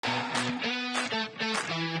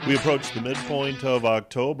We approach the midpoint of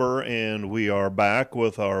October, and we are back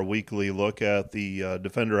with our weekly look at the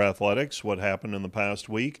Defender Athletics, what happened in the past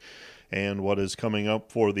week, and what is coming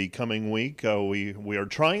up for the coming week. We are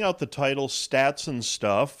trying out the title Stats and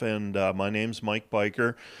Stuff, and my name's Mike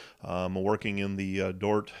Biker. I'm working in the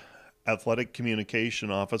Dordt Athletic Communication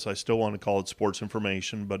Office. I still want to call it Sports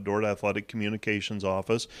Information, but Dordt Athletic Communications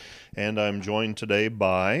Office, and I'm joined today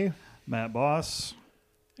by Matt Boss,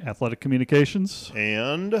 Athletic Communications.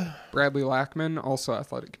 And Bradley Lackman, also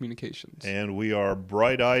Athletic Communications. And we are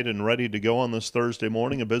bright-eyed and ready to go on this Thursday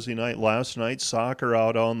morning. A busy night last night. Soccer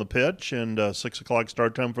out on the pitch, and 6 o'clock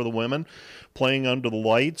start time for the women, playing under the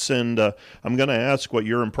lights. And I'm going to ask what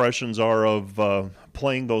your impressions are of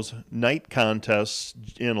playing those night contests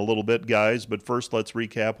in a little bit, guys. But first, let's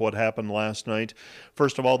recap what happened last night.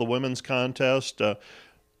 First of all, the women's contest.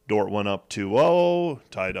 Dordt went up 2-0,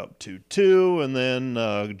 tied up 2-2, and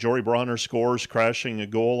then Jory Bronner scores, crashing a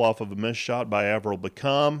goal off of a missed shot by Avril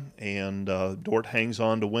Beckham, and Dordt hangs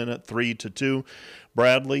on to win it 3-2.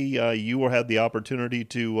 Bradley, you had the opportunity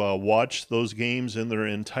to watch those games in their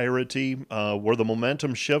entirety. Were the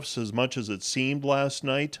momentum shifts as much as it seemed last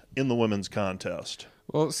night in the women's contest?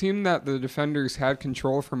 Well, it seemed that the defenders had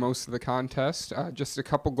control for most of the contest. Just a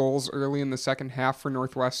couple goals early in the second half for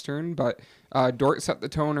Northwestern, but Dordt set the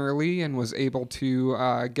tone early and was able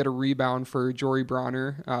to get a rebound for Jory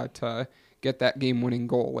Bronner to get that game-winning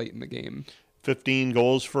goal late in the game. 15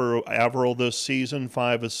 goals for Avril this season,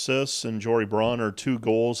 5 assists, and Jory Bronner 2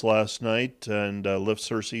 goals last night, and lifts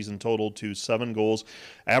her season total to 7 goals.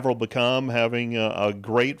 Avril Beckham having a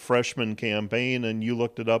great freshman campaign, and you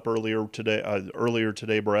looked it up earlier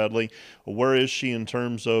today, Bradley. Where is she in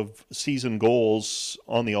terms of season goals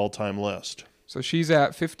on the all-time list? So she's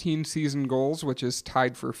at 15 season goals, which is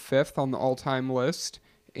tied for 5th on the all-time list,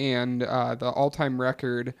 and the all-time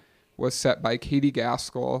record was set by Katie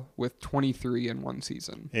Gaskell with 23 in one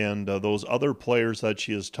season. And those other players that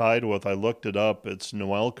she is tied with, I looked it up. It's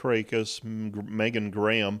Noelle Krakis, Megan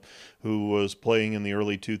Graham, who was playing in the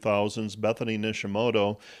early 2000s, Bethany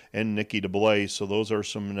Nishimoto, and Nikki DeBlay. So those are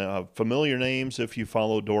some familiar names if you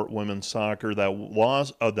follow Dordt women's soccer.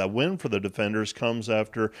 That win for the Defenders comes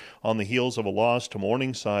after on the heels of a loss to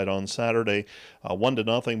Morningside on Saturday,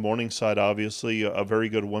 1-0. Morningside, obviously, a very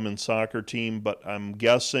good women's soccer team, but I'm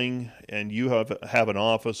guessing, and you have an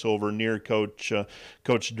office over near Coach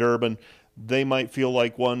Durbin, they might feel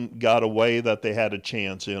like one got away that they had a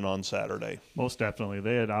chance in on Saturday. Most definitely.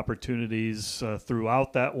 They had opportunities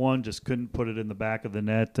throughout that one, just couldn't put it in the back of the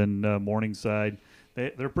net. And Morningside,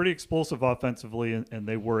 they're pretty explosive offensively, and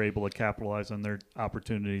they were able to capitalize on their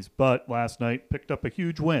opportunities. But last night picked up a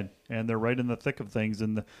huge win, and they're right in the thick of things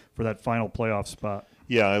for that final playoff spot.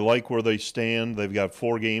 Yeah, I like where they stand. They've got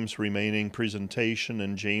 4 games remaining. Presentation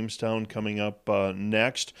in Jamestown coming up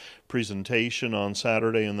next. Presentation on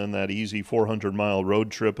Saturday, and then that easy 400-mile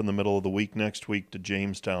road trip in the middle of the week next week to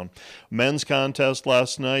Jamestown. Men's contest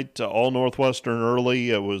last night, all Northwestern early.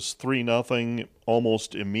 It was 3-0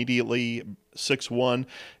 almost immediately, 6-1,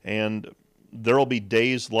 and there'll be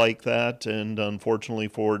days like that, and unfortunately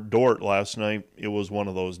for Dordt last night, it was one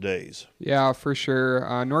of those days. Yeah, for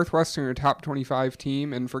sure. Northwestern are a top 25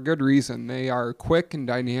 team, and for good reason. They are quick and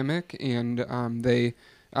dynamic, and they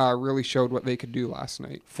really showed what they could do last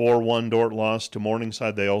night. 4-1 Dordt lost to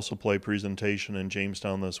Morningside. They also play Presentation in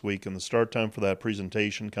Jamestown this week, and the start time for that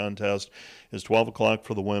Presentation contest is 12 o'clock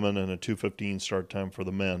for the women and a 2:15 start time for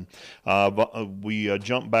the men. We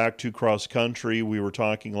jump back to cross country. We were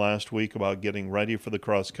talking last week about getting ready for the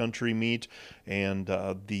cross country meet, and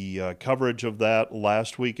the coverage of that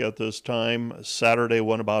last week at this time. Saturday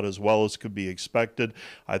went about as well as could be expected,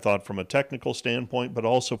 I thought, from a technical standpoint, but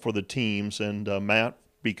also for the teams. And Matt,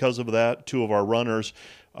 because of that, 2 of our runners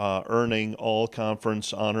earning all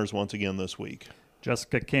conference honors once again this week.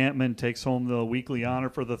 Jessica Campman takes home the weekly honor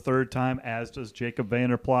for the 3rd time, as does Jacob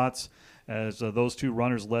Vanderplatz, as those 2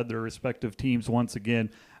 runners led their respective teams once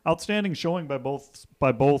again. Outstanding showing by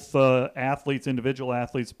both athletes, individual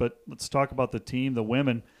athletes, but let's talk about the team, the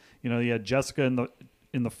women. You know, you had Jessica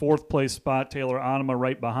in the 4th place spot, Taylor Onema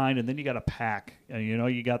right behind, and then you got a pack.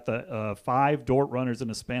 You got the 5 Dordt runners in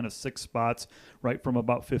a span of 6 spots, right from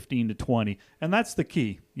about 15 to 20, and that's the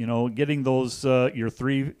key. Getting those your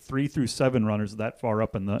 3 through 7 runners that far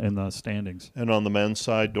up in the standings. And on the men's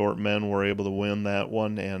side, Dordt men were able to win that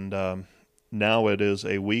one, and now it is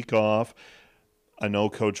a week off. I know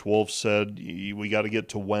Coach Wolf said we got to get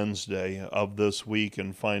to Wednesday of this week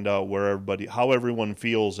and find out how everyone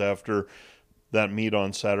feels after that meet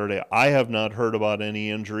on Saturday. I have not heard about any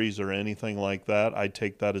injuries or anything like that. I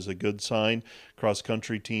take that as a good sign.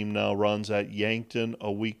 Cross-country team now runs at Yankton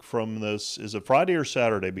a week from this. Is it Friday or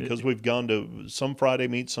Saturday? Because we've gone to some Friday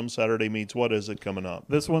meets, some Saturday meets. What is it coming up?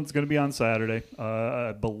 This one's going to be on Saturday.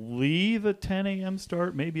 I believe a 10 a.m.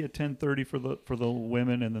 start, maybe at 10:30 for the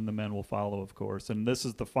women, and then the men will follow, of course. And this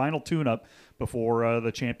is the final tune-up before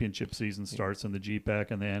the championship season starts in the GPAC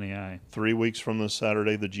and the NAI. 3 weeks from this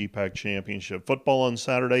Saturday, the GPAC championship. Football on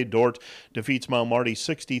Saturday, Dordt defeats Mount Marty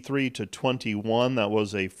 63-21. That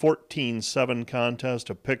was a 14-7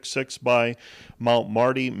 contest, a pick six by Mount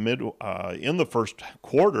Marty in the first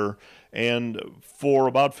quarter. And for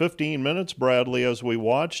about 15 minutes, Bradley, as we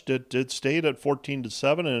watched it, it stayed at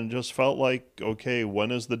 14-7, and it just felt like, okay,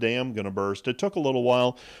 when is the dam going to burst? It took a little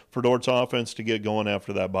while for Dort's offense to get going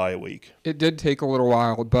after that bye week. It did take a little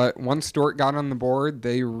while, but once Dort got on the board,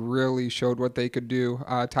 they really showed what they could do.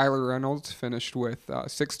 Tyler Reynolds finished with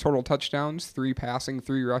 6 total touchdowns, 3 passing,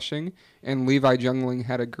 3 rushing, and Levi Jungling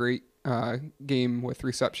had a great game with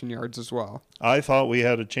reception yards as well. I thought we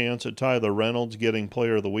had a chance at Tyler Reynolds getting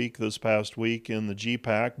Player of the Week this past week in the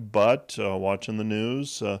GPAC, but watching the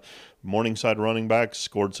news, Morningside running back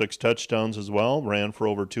scored 6 touchdowns as well, ran for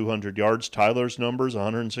over 200 yards. Tyler's numbers,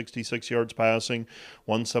 166 yards passing,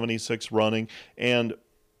 176 running, and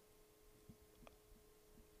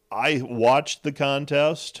I watched the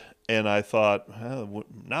contest and I thought,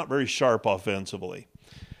 not very sharp offensively.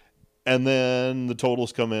 And then the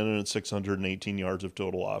totals come in, and it's 618 yards of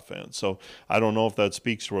total offense. So I don't know if that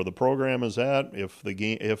speaks to where the program is at. If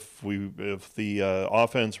the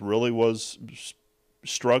offense really was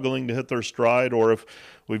struggling to hit their stride, or if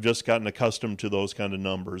we've just gotten accustomed to those kind of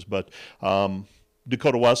numbers. But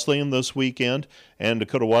Dakota Wesleyan this weekend, and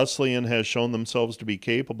Dakota Wesleyan has shown themselves to be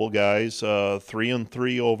capable guys.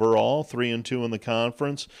 3-3 overall, 3-2 in the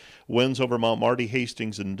conference. Wins over Mount Marty,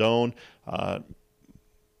 Hastings, and Doane.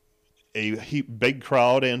 A big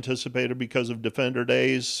crowd anticipated because of Defender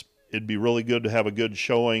Days. It'd be really good to have a good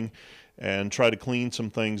showing and try to clean some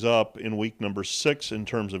things up in week number 6 in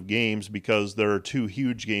terms of games, because there are 2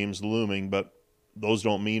 huge games looming, but those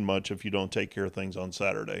don't mean much if you don't take care of things on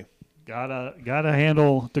Saturday. Gotta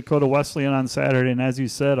handle Dakota Wesleyan on Saturday, and as you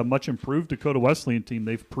said, a much improved Dakota Wesleyan team.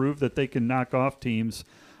 They've proved that they can knock off teams,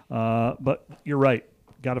 but you're right.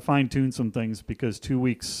 Got to fine-tune some things, because 2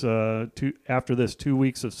 weeks after this, 2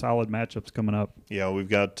 weeks of solid matchups coming up. Yeah, we've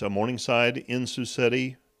got Morningside in Sioux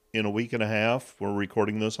City in a week and a half. We're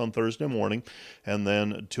recording this on Thursday morning. And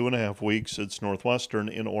then 2.5 weeks, it's Northwestern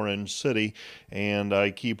in Orange City. And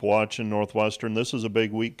I keep watching Northwestern. This is a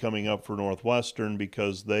big week coming up for Northwestern,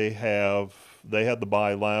 because they had the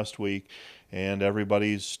bye last week, and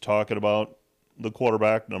everybody's talking about the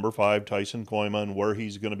quarterback, number 5, Tyson Koima, and where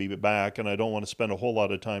he's going to be back. And I don't want to spend a whole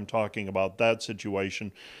lot of time talking about that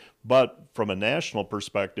situation. But from a national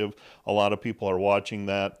perspective, a lot of people are watching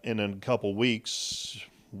that. And in a couple weeks,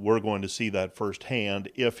 we're going to see that firsthand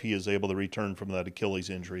if he is able to return from that Achilles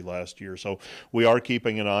injury last year. So we are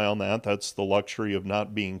keeping an eye on that. That's the luxury of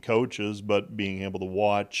not being coaches, but being able to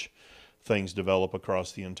watch things develop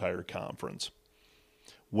across the entire conference.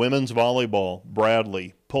 Women's volleyball,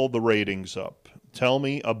 Bradley pulled the ratings up. Tell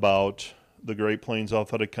me about the Great Plains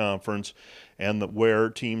Athletic Conference and where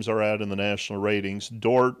teams are at in the national ratings.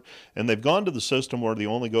 Dordt, and they've gone to the system where they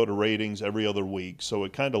only go to ratings every other week, so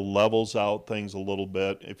it kind of levels out things a little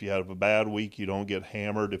bit. If you have a bad week, you don't get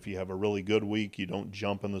hammered. If you have a really good week, you don't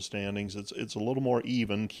jump in the standings. It's a little more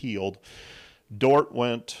even-keeled. Dordt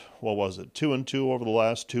went, 2-2 over the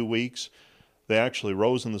last 2 weeks. They actually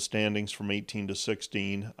rose in the standings from 18 to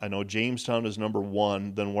 16. I know Jamestown is number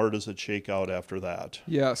 1. Then where does it shake out after that?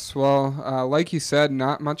 Yes, well, like you said,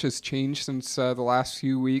 not much has changed since the last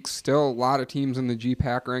few weeks. Still a lot of teams in the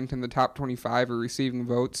GPAC ranked in the top 25 are receiving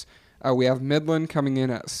votes. We have Midland coming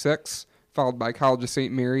in at 6, followed by College of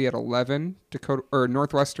St. Mary at 11,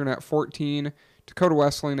 Northwestern at 14, Dakota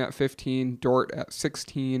Wesleyan at 15, Dordt at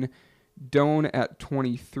 16, Doane at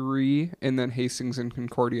 23, and then Hastings and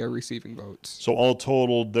Concordia receiving votes. So all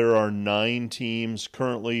totaled, there are 9 teams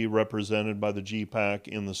currently represented by the GPAC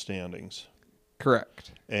in the standings.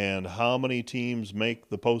 Correct. And how many teams make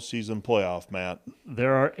the postseason playoff, Matt?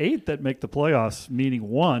 There are 8 that make the playoffs, meaning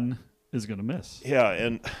 1 is going to miss. Yeah,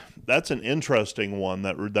 and that's an interesting one.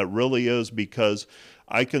 That really is, because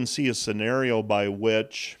I can see a scenario by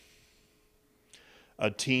which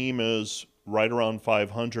a team is right around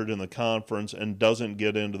 500 in the conference and doesn't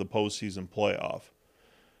get into the postseason playoff.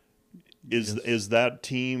 Is that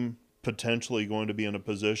team potentially going to be in a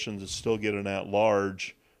position to still get an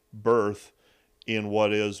at-large berth in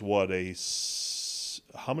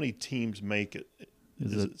how many teams make it?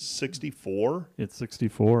 Is it 64? It's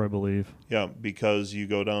 64, I believe. Yeah, because you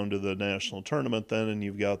go down to the national tournament then, and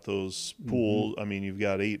you've got those pools. I mean, you've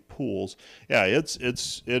got 8 pools. Yeah,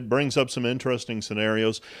 it brings up some interesting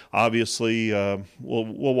scenarios. Obviously,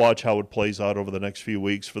 we'll watch how it plays out over the next few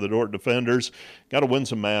weeks for the Dordt Defenders. Got to win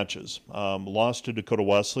some matches. Lost to Dakota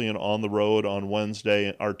Wesleyan on the road on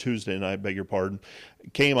Tuesday night. Beg your pardon.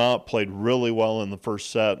 Came out, played really well in the first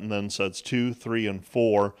set, and then sets 2, 3, and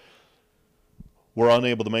 4. Were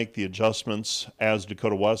unable to make the adjustments as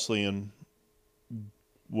Dakota Wesleyan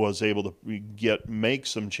was able to make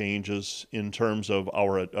some changes in terms of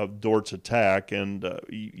of Dort's attack. And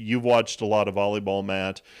you've watched a lot of volleyball,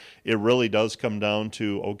 Matt. It really does come down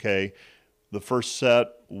to, okay, the first set,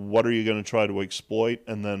 what are you going to try to exploit?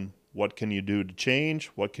 And then what can you do to change?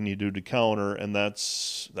 What can you do to counter? And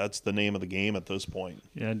that's the name of the game at this point.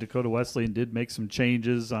 Yeah, and Dakota Wesleyan did make some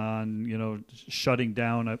changes on, shutting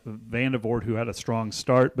down Vandervoort, who had a strong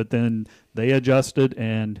start, but then they adjusted.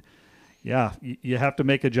 And, yeah, you have to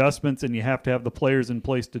make adjustments, and you have to have the players in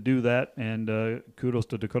place to do that. And kudos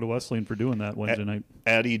to Dakota Wesleyan for doing that Wednesday night.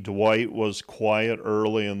 Addie Dwight was quiet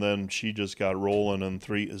early, and then she just got rolling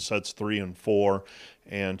in sets 3 and 4.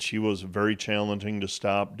 And she was very challenging to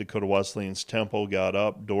stop. Dakota Wesleyan's tempo got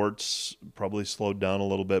up. Dort's probably slowed down a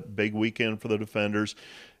little bit. Big weekend for the Defenders.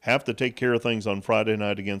 Have to take care of things on Friday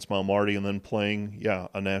night against Mount Marty, and then playing,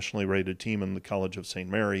 a nationally rated team in the College of St.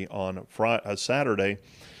 Mary on Saturday.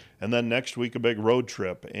 And then next week, a big road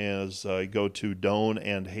trip as I go to Doane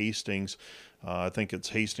and Hastings. I think it's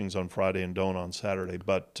Hastings on Friday and Doane on Saturday.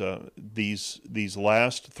 But these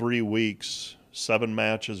last 3 weeks, 7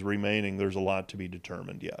 matches remaining, there's a lot to be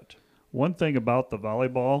determined yet. One thing about the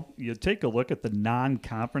volleyball, you take a look at the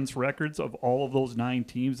non-conference records of all of those 9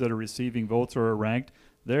 teams that are receiving votes or are ranked.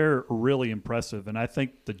 They're really impressive, and I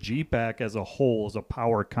think the GPAC as a whole is a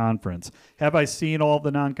power conference. Have I seen all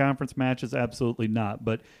the non-conference matches? Absolutely not,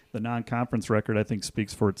 but the non-conference record, I think,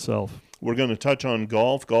 speaks for itself. We're going to touch on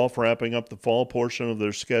golf. Golf wrapping up the fall portion of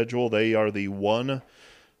their schedule. They are the one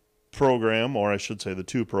program, or I should say the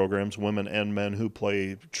 2 programs, women and men, who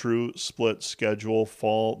play true split schedule.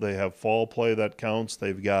 They have fall play that counts.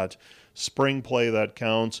 They've got spring play that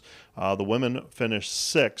counts. The women finished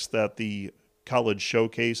 6th at the College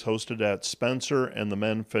Showcase hosted at Spencer, and the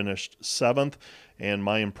men finished 7th. And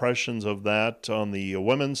my impressions of that on the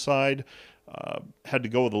women's side, had to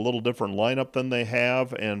go with a little different lineup than they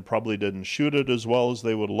have, and probably didn't shoot it as well as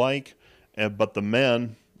they would like. But the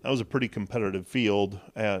men, that was a pretty competitive field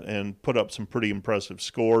and put up some pretty impressive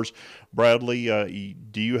scores. Bradley,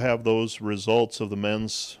 do you have those results of the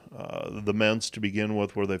men's to begin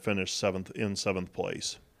with, where they finished 7th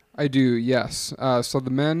place? I do, yes. So the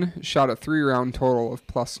men shot a 3-round total of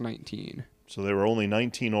plus 19. So they were only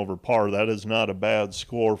 19 over par. That is not a bad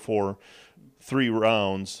score for 3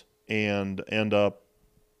 rounds, and end up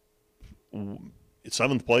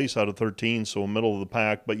 7th place out of 13, so middle of the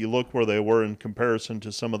pack. But you look where they were in comparison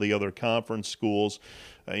to some of the other conference schools,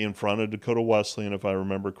 in front of Dakota Wesleyan, if I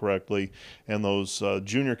remember correctly, and those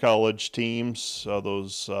junior college teams,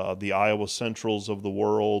 the Iowa Centrals of the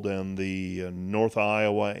world, and the North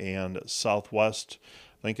Iowa and Southwest,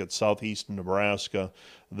 I think it's Southeast Nebraska,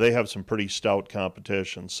 they have some pretty stout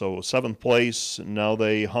competition. So 7th place, now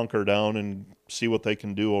they hunker down and see what they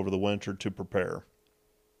can do over the winter to prepare.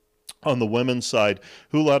 On the women's side,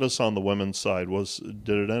 who led us on the women's side?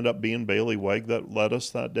 Did it end up being Bailey Wegg that led us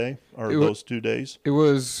that day, or those 2 days? It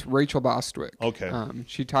was Rachel Bostwick. Okay.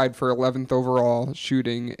 She tied for 11th overall,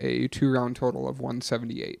 shooting a 2-round total of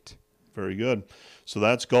 178. Very good. So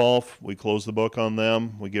that's golf. We close the book on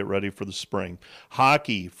them. We get ready for the spring.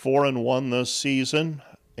 Hockey, 4-1 this season,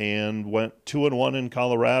 and went 2-1 in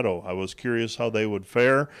Colorado. I was curious how they would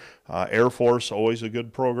fare. Air Force, always a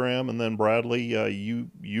good program. And then Bradley,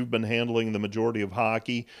 you've been handling the majority of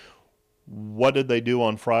hockey. What did they do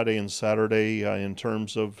on Friday and Saturday in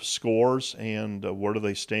terms of scores, and where do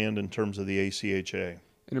they stand in terms of the ACHA?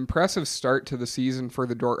 An impressive start to the season for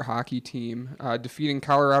the Dordt hockey team, defeating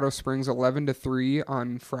Colorado Springs 11-3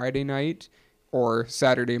 on Friday night or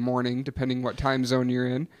Saturday morning, depending what time zone you're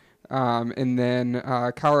in. And then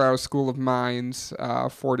Colorado School of Mines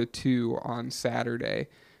 4-2 on Saturday.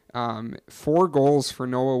 4 goals for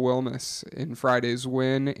Noah Wilmus in Friday's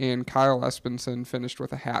win, and Kyle Espenson finished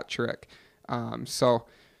with a hat trick. So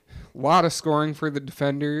a lot of scoring for the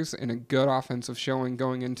Defenders and a good offensive showing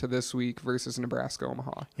going into this week versus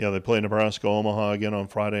Nebraska-Omaha. Yeah, they play Nebraska-Omaha again on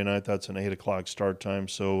Friday night. That's an 8 o'clock start time.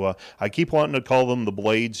 So I keep wanting to call them the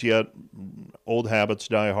Blades yet. Old habits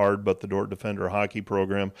die hard, but the Dordt Defender hockey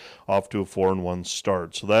program off to a 4-1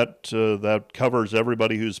 start. So that covers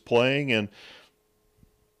everybody who's playing. And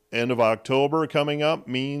End of October coming up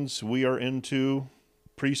means we are into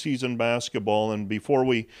preseason basketball. And before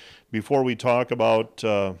we talk about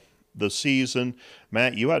the season,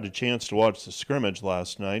 Matt, you had a chance to watch the scrimmage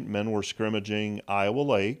last night. Men were scrimmaging Iowa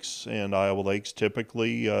Lakes, and Iowa Lakes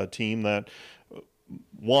typically a team that,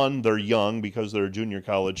 one, they're young because they're a junior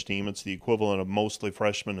college team. It's the equivalent of mostly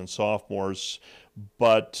freshmen and sophomores,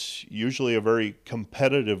 but usually a very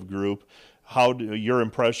competitive group. How do your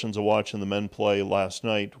impressions of watching the men play last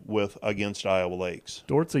night against Iowa Lakes?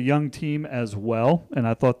 Dort's a young team as well, and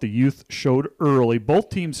I thought the youth showed early. Both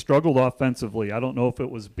teams struggled offensively. I don't know if it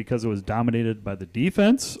was because it was dominated by the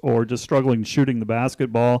defense or just struggling shooting the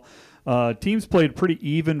basketball. Teams played pretty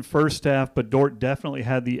even first half, but Dort definitely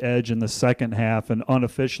had the edge in the second half, and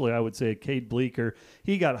unofficially I would say Cade Bleeker,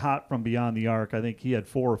 he got hot from beyond the arc. I think he had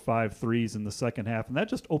 4 or 5 threes in the second half, and that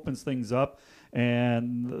just opens things up.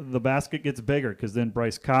 And the basket gets bigger because then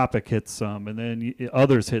Bryce Kopic hits some, and then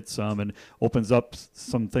others hit some, and opens up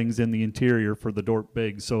some things in the interior for the Dort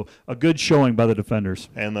Bigs. So a good showing by the defenders.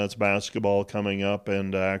 And that's basketball coming up,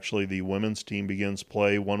 and actually the women's team begins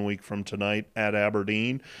play 1 week from tonight at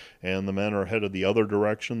Aberdeen, and the men are headed the other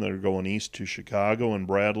direction. They're going east to Chicago. And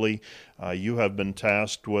Bradley, you have been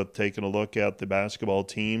tasked with taking a look at the basketball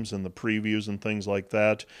teams and the previews and things like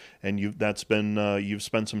that, and you've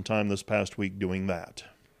spent some time this past week doing that.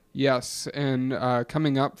 Yes, and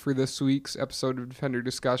coming up for this week's episode of Defender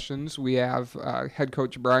Discussions, we have head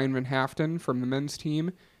coach Brian Van Haften from the men's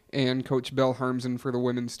team and Coach Bill Harmsen for the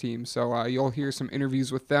women's team. So you'll hear some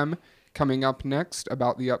interviews with them coming up next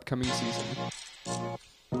about the upcoming season.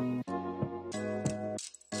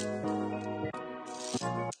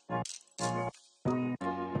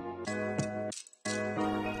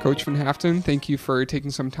 Coach Van Haften, thank you for taking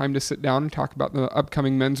some time to sit down and talk about the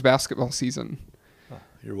upcoming men's basketball season.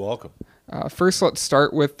 You're welcome. First, let's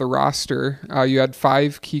start with the roster. You had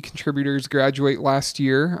 5 key contributors graduate last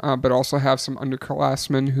year, but also have some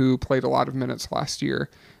underclassmen who played a lot of minutes last year.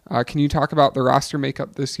 Can you talk about the roster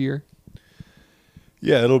makeup this year?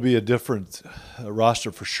 Yeah, it'll be a different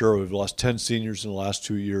roster for sure. We've lost 10 seniors in the last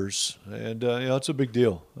 2 years, and it's a big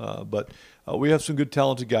deal. But we have some good,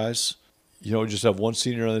 talented guys. We just have one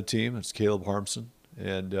senior on the team. It's Caleb Harmsen,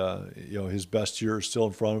 and his best year is still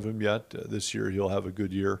in front of him yet. This year he'll have a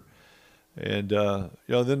good year, and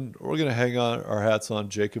then we're going to hang on our hats on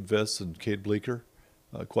Jacob Viss and Cade Bleeker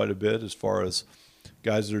quite a bit as far as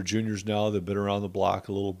guys that are juniors now. They've been around the block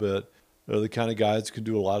a little bit. They're the kind of guys that can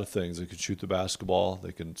do a lot of things. They can shoot the basketball.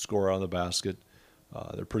 They can score on the basket.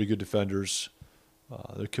 They're pretty good defenders.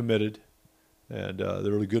 They're committed. And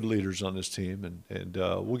they're really good leaders on this team. And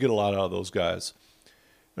we'll get a lot out of those guys.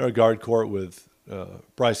 In our guard court with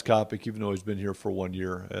Bryce Kopic, even though he's been here for 1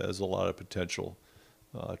 year, has a lot of potential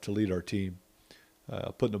to lead our team,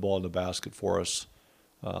 putting the ball in the basket for us.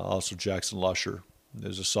 Also, Jackson Lusher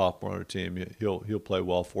is a sophomore on our team. He'll play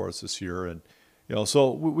well for us this year. And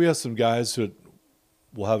so we have some guys that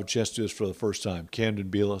will have a chance to do this for the first time. Camden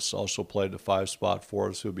Belis also played the 5 spot for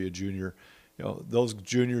us. He'll be a junior. Those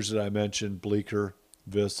juniors that I mentioned, Bleeker,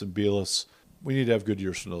 Viss, and Belis, we need to have good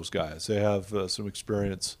years from those guys. They have some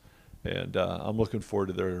experience, and I'm looking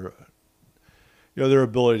forward to their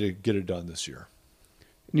ability to get it done this year.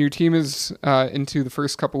 And your team is into the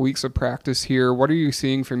first couple weeks of practice here. What are you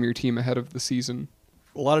seeing from your team ahead of the season?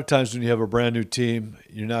 A lot of times when you have a brand new team,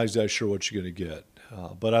 you're not exactly sure what you're going to get.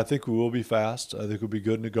 But I think we will be fast. I think we'll be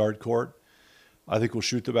good in the guard court. I think we'll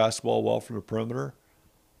shoot the basketball well from the perimeter.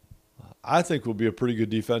 I think we'll be a pretty good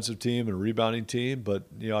defensive team and a rebounding team, but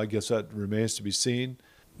I guess that remains to be seen.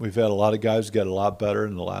 We've had a lot of guys get a lot better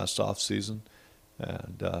in the last offseason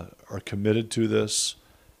and are committed to this,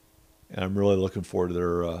 and I'm really looking forward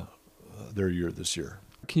to their year this year.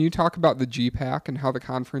 Can you talk about the GPAC and how the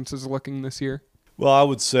conference is looking this year? Well, I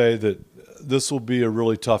would say that this will be a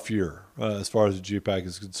really tough year as far as the GPAC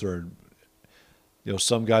is concerned.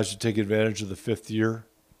 Some guys should take advantage of the 5th year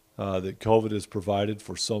that COVID has provided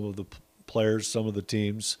for some of the players, some of the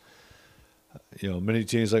teams. Many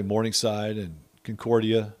teams like Morningside and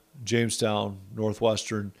Concordia, Jamestown,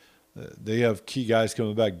 Northwestern, they have key guys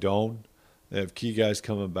coming back. Doane, they have key guys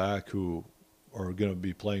coming back who are going to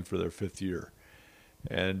be playing for their 5th year.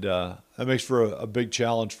 And that makes for a big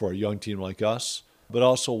challenge for a young team like us, but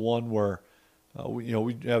also one where we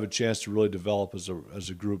have a chance to really develop as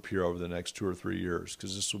a group here over the next 2 or 3 years,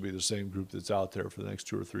 because this will be the same group that's out there for the next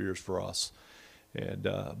 2 or 3 years for us. And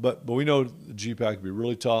but we know the GPAC will be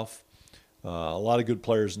really tough. A lot of good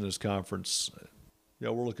players in this conference. We're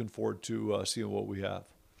looking forward to seeing what we have.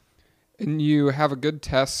 And you have a good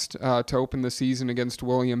test to open the season against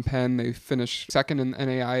William Penn. They finished second in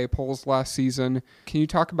NAIA polls last season. Can you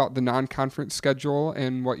talk about the non-conference schedule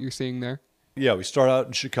and what you're seeing there? Yeah, we start out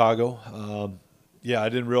in Chicago. I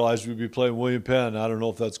didn't realize we'd be playing William Penn. I don't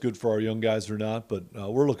know if that's good for our young guys or not, but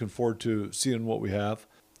we're looking forward to seeing what we have.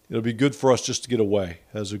 It'll be good for us just to get away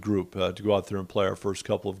as a group, to go out there and play our first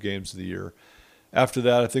couple of games of the year. After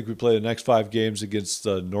that, I think we play the next 5 games against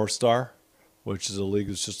North Star, which is a league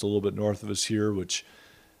that's just a little bit north of us here, which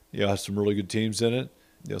has some really good teams in it.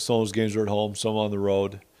 Some of those games are at home, some on the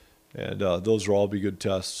road, and those will all be good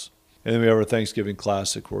tests. And then we have our Thanksgiving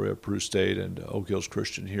Classic where we have Peru State and Oak Hills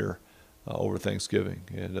Christian here over Thanksgiving.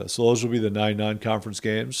 And so those will be the 9 non-conference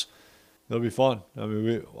games. They'll be fun. I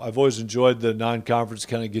mean, I've always enjoyed the non-conference.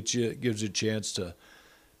 Kind of gives you a chance to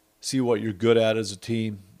see what you're good at as a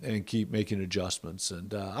team and keep making adjustments.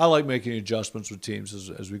 And I like making adjustments with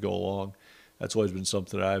teams as we go along. That's always been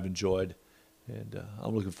something that I've enjoyed, and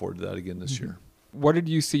I'm looking forward to that again this year. What did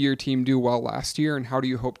you see your team do well last year, and how do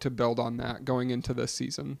you hope to build on that going into this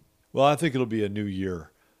season? Well, I think it'll be a new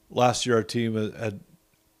year. Last year, our team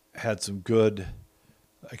had some good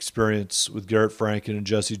experience with Garrett Franken and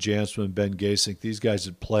Jesse Jansman and Ben Gasink. These guys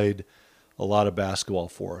had played a lot of basketball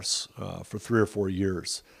for us for 3 or 4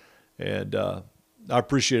 years. And I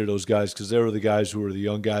appreciated those guys because they were the guys who were the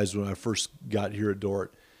young guys when I first got here at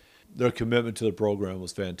Dordt. Their commitment to the program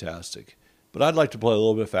was fantastic. But I'd like to play a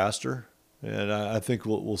little bit faster, and I think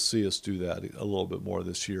we'll see us do that a little bit more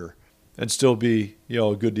this year and still be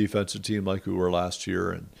a good defensive team like we were last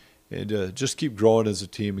year, and just keep growing as a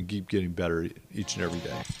team and keep getting better each and every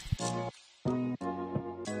day.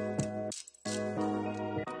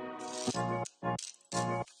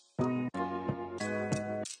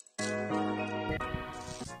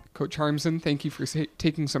 Coach Harmsen, thank you for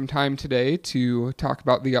taking some time today to talk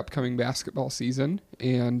about the upcoming basketball season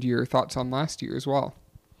and your thoughts on last year as well.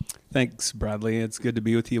 Thanks, Bradley. It's good to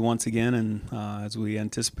be with you once again, and as we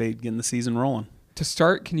anticipate getting the season rolling. To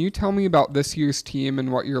start, can you tell me about this year's team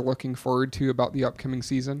and what you're looking forward to about the upcoming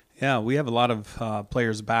season? Yeah, we have a lot of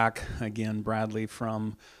players back again, Bradley,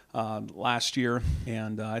 from last year,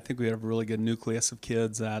 and I think we have a really good nucleus of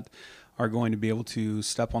kids that are going to be able to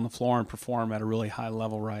step on the floor and perform at a really high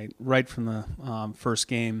level right from the first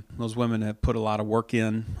game. Those women have put a lot of work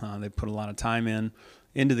in. They put a lot of time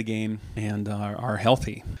into the game and are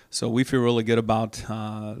healthy. So we feel really good about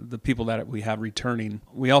the people that we have returning.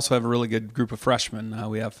 We also have a really good group of freshmen.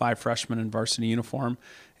 We have 5 freshmen in varsity uniform,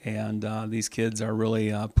 and these kids are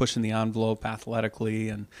really pushing the envelope athletically,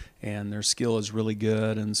 and their skill is really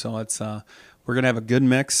good. And so we're going to have a good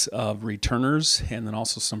mix of returners and then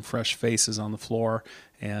also some fresh faces on the floor.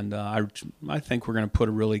 And I think we're going to put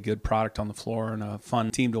a really good product on the floor and a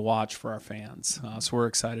fun team to watch for our fans. So we're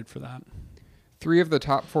excited for that. 3 of the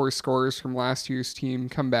top 4 scorers from last year's team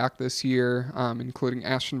come back this year, including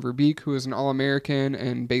Ashton Verbeek, who is an All-American,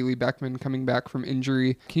 and Bailey Beckman coming back from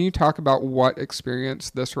injury. Can you talk about what experience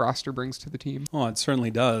this roster brings to the team? Oh, it certainly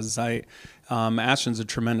does. Ashton's a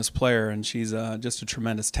tremendous player, and she's just a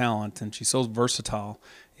tremendous talent, and she's so versatile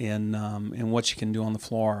in what she can do on the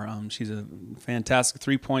floor. She's a fantastic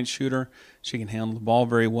three-point shooter. She can handle the ball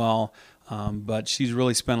very well. But she's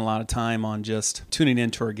really spent a lot of time on just tuning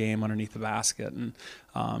into her game underneath the basket.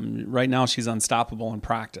 And right now she's unstoppable in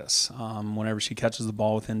practice whenever she catches the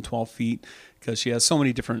ball within 12 feet because she has so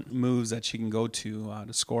many different moves that she can go to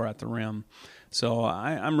score at the rim. So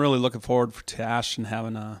I'm really looking forward to Ashton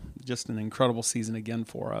having just an incredible season again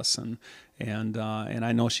for us, and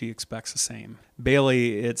I know she expects the same.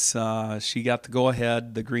 Bailey, she got the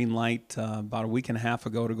go-ahead, the green light about a week and a half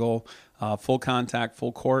ago to go full contact,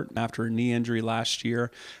 full court after a knee injury last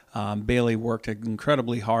year. Bailey worked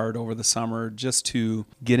incredibly hard over the summer just to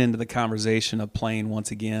get into the conversation of playing once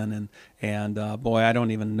again, and boy, I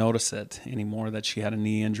don't even notice it anymore that she had a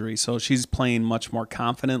knee injury. So she's playing much more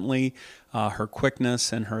confidently. Her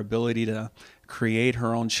quickness and her ability to create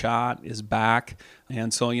her own shot is back,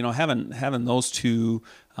 and so having those two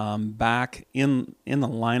back in the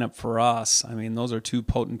lineup for us, I mean, those are 2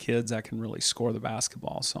 potent kids that can really score the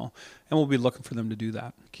basketball. So, and we'll be looking for them to do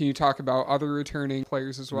that. Can you talk about other returning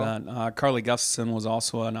players as well? Carly Gustafson was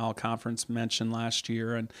also an all-conference mention last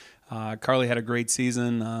year, and Carly had a great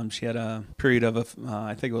season. She had a period of,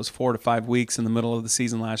 I think it was 4 to 5 weeks in the middle of the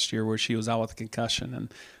season last year where she was out with a concussion.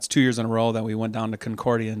 And it's 2 years in a row that we went down to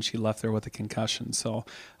Concordia and she left there with a concussion. So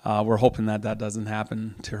we're hoping that doesn't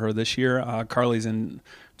happen to her this year. Carly's in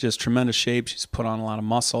just tremendous shape. She's put on a lot of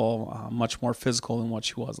muscle, much more physical than what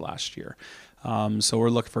she was last year. So we're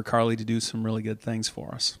looking for Carly to do some really good things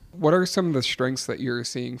for us. What are some of the strengths that you're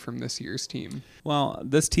seeing from this year's team? Well,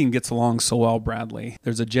 this team gets along so well, Bradley.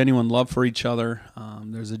 There's a genuine love for each other.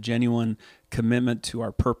 There's a genuine commitment to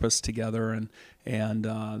our purpose together,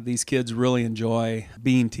 and these kids really enjoy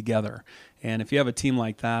being together. And if you have a team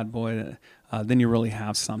like that, boy, then you really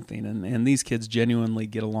have something. And these kids genuinely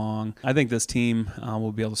get along. I think this team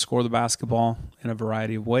will be able to score the basketball in a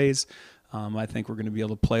variety of ways. I think we're going to be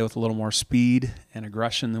able to play with a little more speed and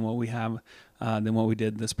aggression than what we have, than what we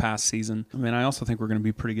did this past season. I mean, I also think we're going to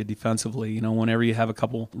be pretty good defensively. You know, whenever you have a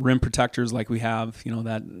couple rim protectors like we have, you know,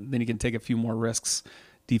 that then you can take a few more risks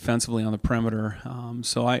defensively on the perimeter.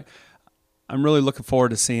 So I'm really looking forward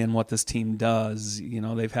to seeing what this team does. You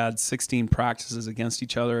know, they've had 16 practices against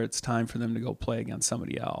each other. It's time for them to go play against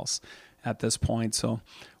somebody else at this point. So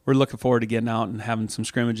we're looking forward to getting out and having some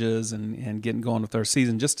scrimmages and getting going with our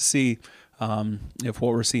season just to see if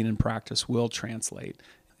what we're seeing in practice will translate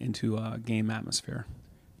into a game atmosphere.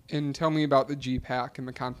 And tell me about the GPAC and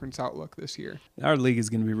the conference outlook this year. Our league is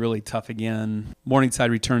going to be really tough again.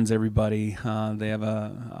 Morningside returns everybody. They have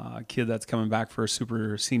a kid that's coming back for a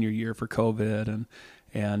super senior year for COVID,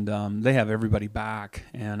 and they have everybody back,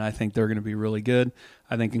 and I think they're going to be really good.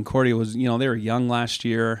 I think Concordia was, you know, they were young last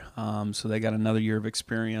year, so they got another year of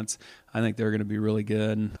experience. I think they're going to be really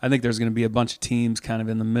good. And I think there's going to be a bunch of teams kind of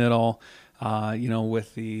in the middle, you know,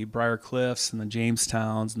 with the Briar Cliffs and the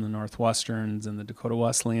Jamestowns and the Northwesterns and the Dakota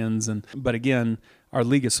Wesleyans. But again, our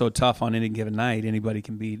league is so tough on any given night, anybody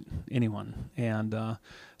can beat anyone. And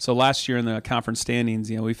so last year in the conference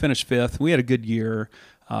standings, you know, we finished 5th. We had a good year.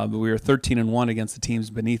 But we were 13-1 against the teams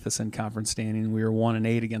beneath us in conference standing. We were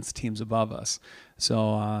 1-8 against the teams above us.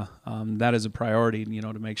 So that is a priority, you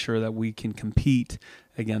know, to make sure that we can compete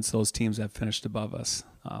against those teams that finished above us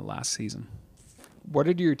last season. What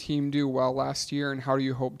did your team do well last year, and how do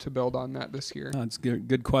you hope to build on that this year? That's a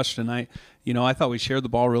good question. I thought we shared the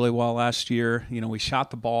ball really well last year. You know, we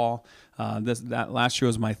shot the ball. That last year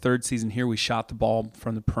was my 3rd season here. We shot the ball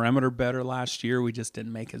from the perimeter better last year. We just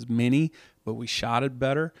didn't make as many, but we shot it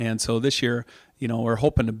better. And so this year, you know, we're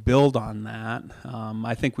hoping to build on that.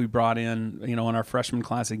 I think we brought in, you know, in our freshman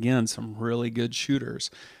class again, some really good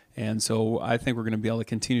shooters. And so I think we're going to be able to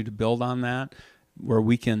continue to build on that, where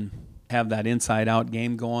we can have that inside-out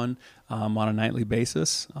game going on a nightly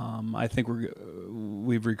basis. I think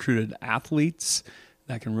we've recruited athletes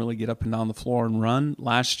that can really get up and down the floor and run.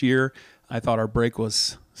 Last year, I thought our break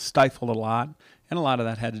was stifled a lot, and a lot of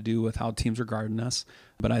that had to do with how teams are guarding us.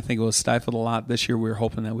 But I think it was stifled a lot. This year, we're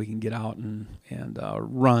hoping that we can get out and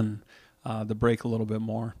run the break a little bit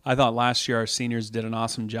more. I thought last year our seniors did an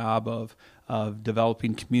awesome job of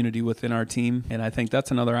developing community within our team, and I think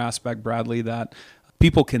that's another aspect, Bradley, that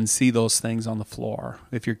people can see those things on the floor.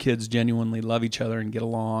 If your kids genuinely love each other and get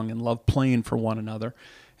along and love playing for one another.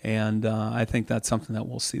 And I think that's something that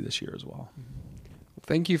we'll see this year as well.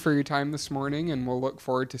 Thank you for your time this morning, and we'll look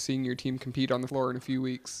forward to seeing your team compete on the floor in a few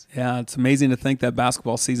weeks. Yeah, it's amazing to think that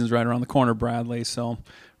basketball season's right around the corner, Bradley. So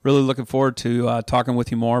really looking forward to talking with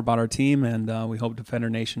you more about our team, and we hope Defender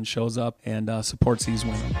Nation shows up and supports these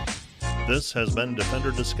women. This has been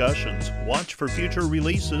Defender Discussions. Watch for future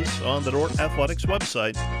releases on the Dordt Athletics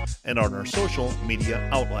website and on our social media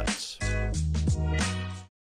outlets.